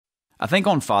I think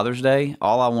on Father's Day,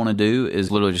 all I want to do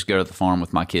is literally just go to the farm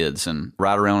with my kids and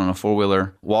ride around on a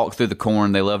four-wheeler, walk through the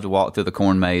corn. They love to walk through the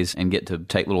corn maze and get to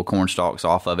take little corn stalks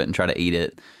off of it and try to eat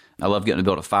it. I love getting to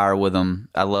build a fire with them.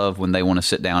 I love when they want to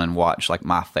sit down and watch like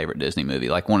my favorite Disney movie,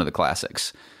 like one of the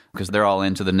classics, because they're all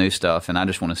into the new stuff, and I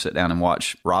just want to sit down and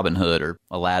watch Robin Hood or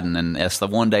Aladdin, and it's the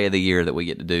one day of the year that we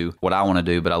get to do what I want to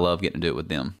do, but I love getting to do it with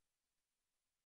them.